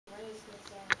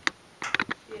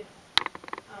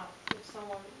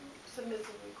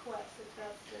request, if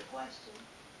that's the question.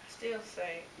 I still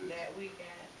say that we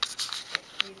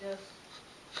just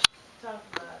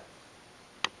talked about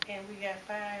it, and we got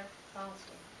 5 counselors.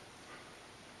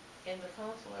 And the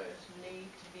counselors need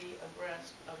to be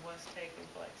abreast of what's taking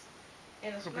place.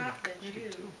 And it's not that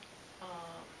you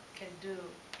can do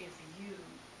if you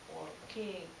or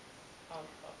King,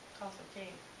 Counselor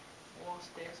King wants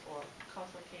this or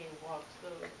Counselor King walks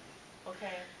through it.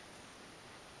 Okay?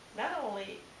 Not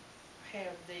only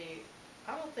have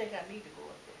I don't think I need to go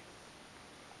up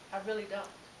there. I really don't.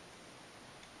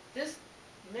 This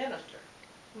minister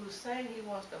who's saying he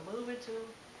wants to move into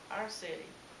our city,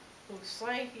 who's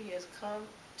saying he has come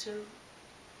to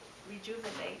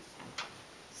rejuvenate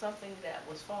something that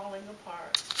was falling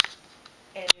apart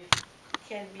and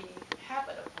can be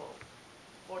habitable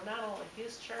for not only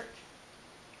his church,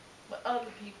 but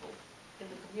other people in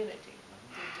the community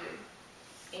to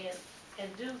do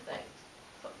and do things.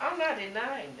 So I'm not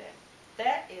denying that.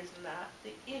 That is not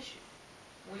the issue.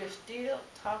 We're still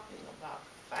talking about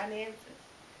finances.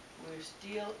 We're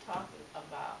still talking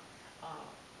about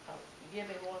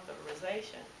giving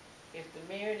authorization. If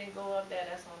the mayor didn't go up there,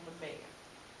 that's on the mayor.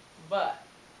 But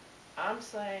I'm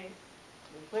saying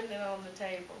we're putting it on the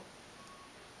table.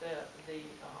 The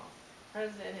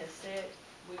president has said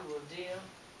we will deal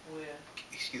with.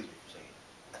 Excuse me for a second.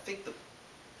 I think the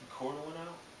corner went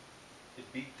out. It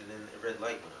beeped and then the red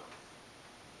light went out.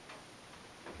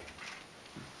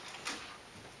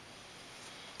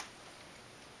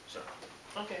 Sorry.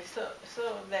 Okay, so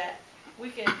that we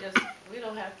can we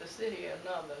don't have to sit here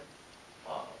another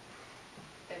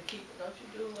and keep, don't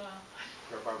you do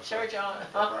church on?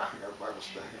 Bible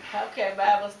study. Okay,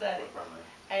 Bible study.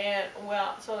 And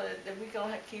well, so that we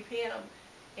can keep him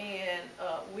and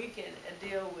we can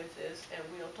deal with this and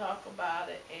we'll talk about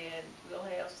it and we'll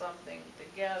have something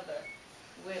together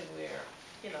when we're,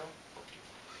 you know.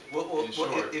 Well, wait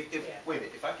a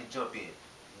minute, if I could jump in,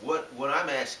 what I'm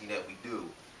asking that we do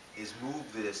is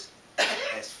move this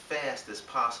as fast as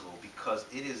possible because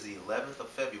it is the 11th of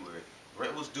February.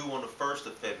 Rent was due on the 1st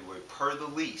of February per the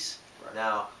lease. Right.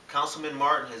 Now, Councilman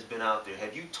Martin has been out there.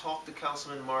 Have you talked to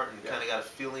Councilman Martin and kind of got a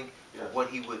feeling for what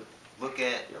he would look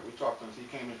at? Yeah, we talked to him.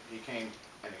 He came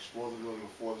and explored the building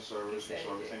before the service. He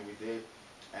saw everything we did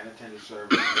and attended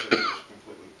service. He said he was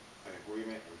completely in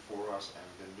agreement and for us. And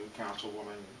the new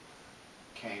councilwoman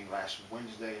came last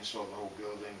Wednesday and saw the whole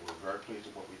building. We're very pleased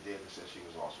with what we did and said she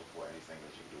was also for anything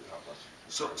that you can do to help us.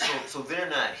 So they're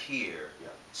not here. Yeah.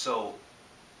 So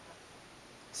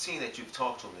seeing that you've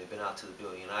talked to them, they've been out to the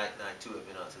building, and I too have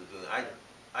been out to the building.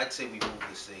 I'd say we move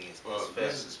this thing as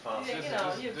fast as possible.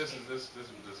 This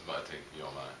is my take, if you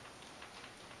don't mind.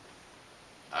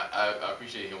 I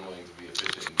appreciate him willing to be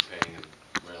efficient in paying his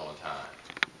rent on time,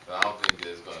 but I don't think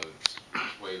that it's going to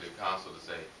sway the council to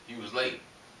say he was late.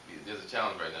 There's a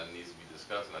challenge right now that needs to be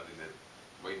discussed, and I think that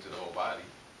waiting to the whole body.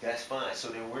 That's fine. So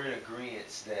then we're in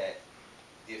agreement that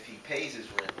if he pays his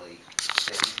rent late,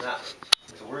 that he's not late.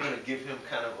 So we're going to give him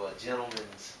kind of a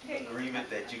gentleman's agreement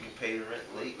that you can pay the rent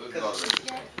late.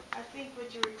 Yeah, I think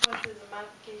what you request is a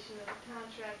modification of the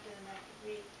contract, and that could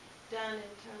be done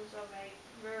in terms of a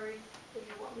if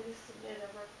you want me to submit a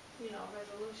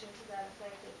resolution to that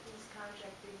effect, that this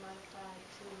contract be modified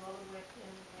to roll with in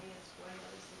advance for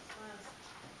another 6 months,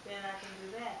 then I can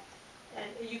do that. And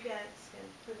you guys can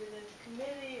put it in the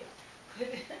committee.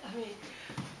 I mean,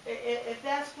 if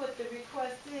that's what the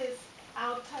request is,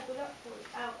 I'll type it up for you.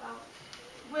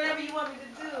 Whatever you want me to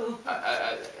do.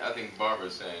 I think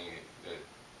Barbara's saying that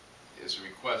it's a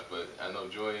request, but I know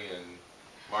Joey and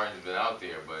Martin's been out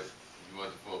there, but if you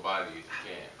want the full body, you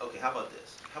can. Okay, how about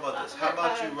this? How about this? How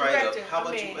about you write up? How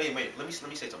about you? Wait, let me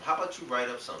say something. How about you write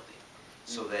up something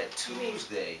so that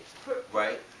Tuesday,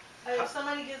 right? If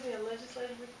somebody gives me a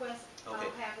legislative request, I'll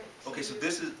have it. Okay, so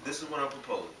this is what I'm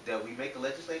proposing: that we make a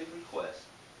legislative request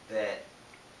that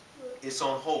it's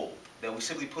on hold, that we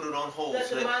simply put it on hold. That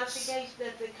the modification,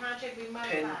 that the contract be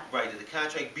modified. Right, that the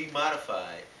contract be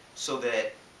modified so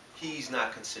that he's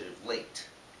not considered late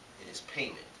in his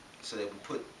payment. So that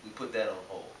we put that on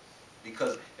hold.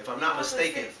 Because if I'm not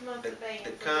mistaken,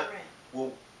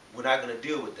 well, we're not going to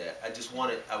deal with that.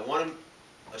 I want to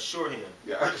assure him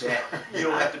that you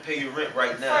don't have to pay your rent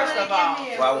right now. First of all,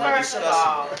 while we're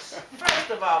discussing this. First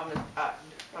of all,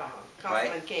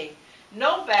 Councilman King,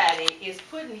 nobody is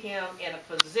putting him in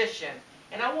a position,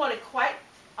 and I want it quite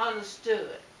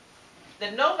understood,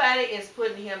 that nobody is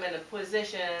putting him in a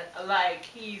position like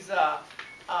he's got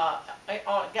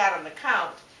an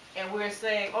account, and we're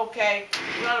saying, okay,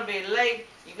 you're going to be late,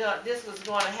 this is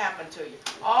going to happen to you.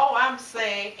 All I'm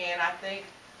saying, and I think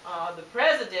the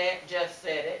president just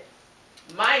said it,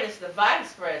 minus the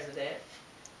vice president,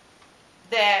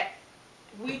 that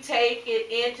we take it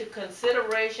into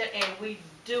consideration and we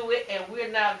do it, and we're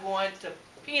not going to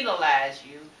penalize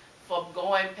you for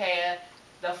going past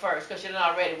the first, because you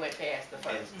already went past the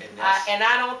first. And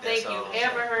I don't think you've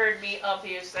ever heard me up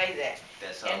here say that.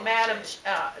 And Madam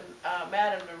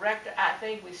Director, I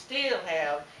think we still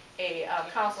have a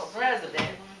council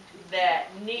president that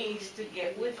needs to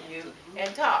get with you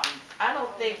and talk. I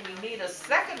don't think we need a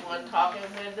second one talking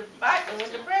when the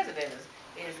president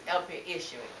is up here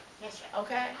issuing. That's right.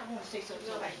 Okay? I want to say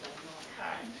something like that. All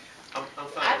right. I'm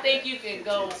fine I with think that. you can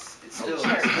go It's still, to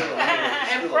church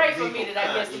and pray for me that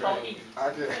I get some more eat.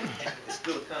 I did. It's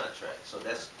still a contract, so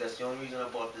that's the only reason I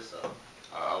brought this up.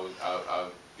 I'll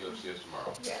be upstairs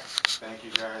tomorrow. Yeah. Thank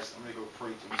you, guys. I'm gonna go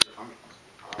preach. I'm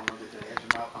gonna get to the edge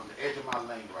of the edge of my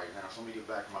lane right now. So let me get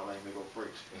back in my lane. Let me go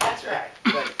preach. That's right.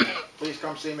 Please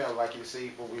come see me. I'd like you to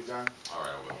see what we've done. All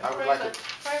right, I will. I would like to.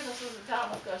 Pray for Sister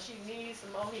Thomas because she needs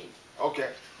some more heat.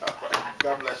 Okay.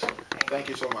 God bless you. Thank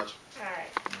you so much. All right.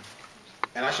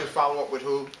 And I should follow up with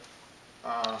who?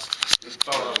 Just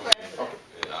follow up with me. Okay.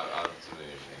 Yeah, I'll submit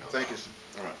everything else. Thank you.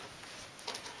 All right.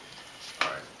 All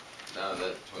right. Now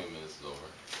that 20 minutes is over.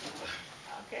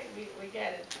 Okay, we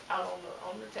got it out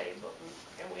on the table,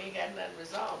 and we ain't got nothing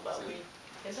resolved, but we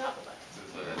can talk about it.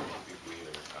 Since I have people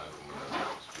here, I'm going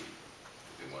to speak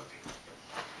if they want to.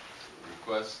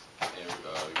 Requests and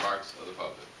remarks of the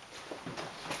public.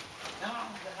 No,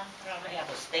 but I'm trying to have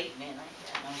a statement. I ain't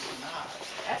got no remarks.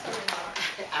 That's a remark.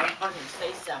 I wanted to say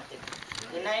something.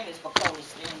 The name is Macaulay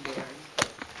Stanberry,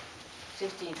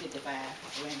 1655,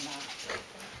 Renmark.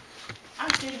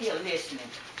 I'm sitting here listening,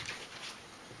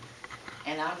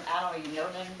 and I don't even know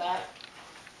nothing about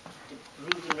the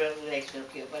rules and regulations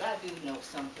up here, but I do know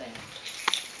something.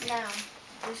 Now,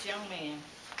 this young man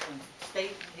can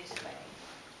state his flag.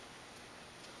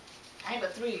 I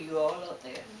have 3 of you all up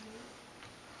there.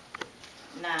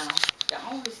 Now, the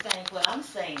only thing, what I'm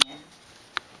saying,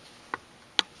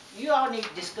 you all need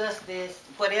to discuss this,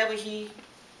 whatever he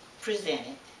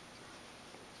presented,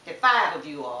 the 5 of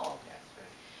you all.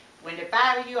 When the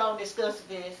 5 of you all discuss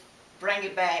this, bring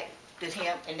it back to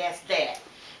him, and that's that.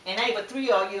 And ain't but 3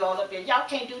 of you all up there, y'all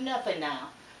can't do nothing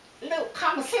now. Look,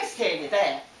 common sense tell you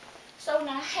that. So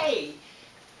now, hey,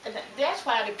 that's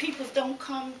why the people don't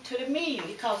come to the meeting,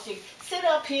 because you sit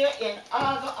up here and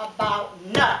argue about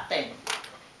nothing.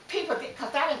 People,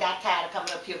 because I done got tired of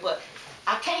coming up here, but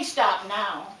I can't stop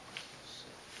now.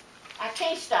 I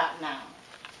can't stop now.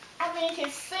 I mean,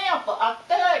 it's simple. A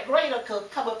 3rd grader could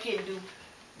come up here and do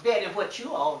better than what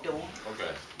you all doing.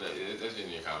 Okay, that's in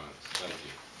your comments. Thank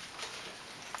you.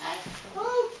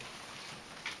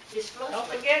 It's frustrating. Don't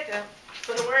forget to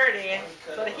put a word in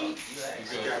for the heat. Yeah,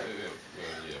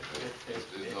 but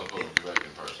it's not supposed to be direct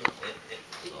in person.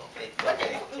 So, But,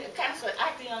 Counselor,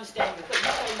 I can understand you, but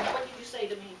what did you say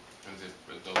to me?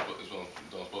 it's not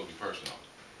supposed to be personal.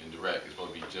 Indirect, it's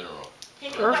supposed to be general.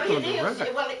 Well, it is.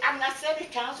 Well, I'm not saying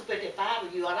it's council, but the 5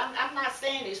 of you, I'm not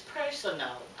saying it's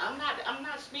personal. I'm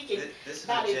not speaking This is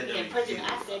about it agenda being review. personal.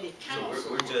 I said it's So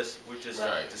council. we're just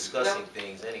Right. discussing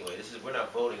things anyway. We're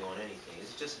not voting on anything.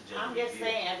 It's just agenda I'm review. just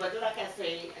saying, but like I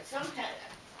say, sometimes,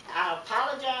 I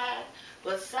apologize,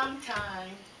 but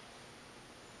sometimes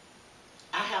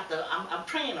I have to, I'm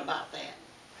praying about that,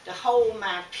 to hold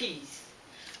my peace.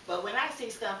 But when I see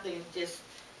something just,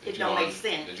 it don't make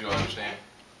sense. Did you understand?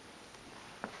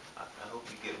 I hope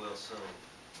you get well soon.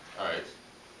 All right.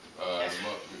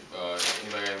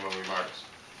 Anybody got any more remarks?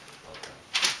 Okay.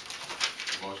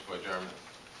 Motion for adjournment.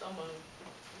 So moved.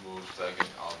 Move second.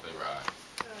 All in favor, aye.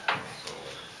 So.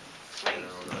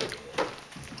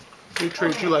 He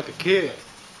treats you like a kid.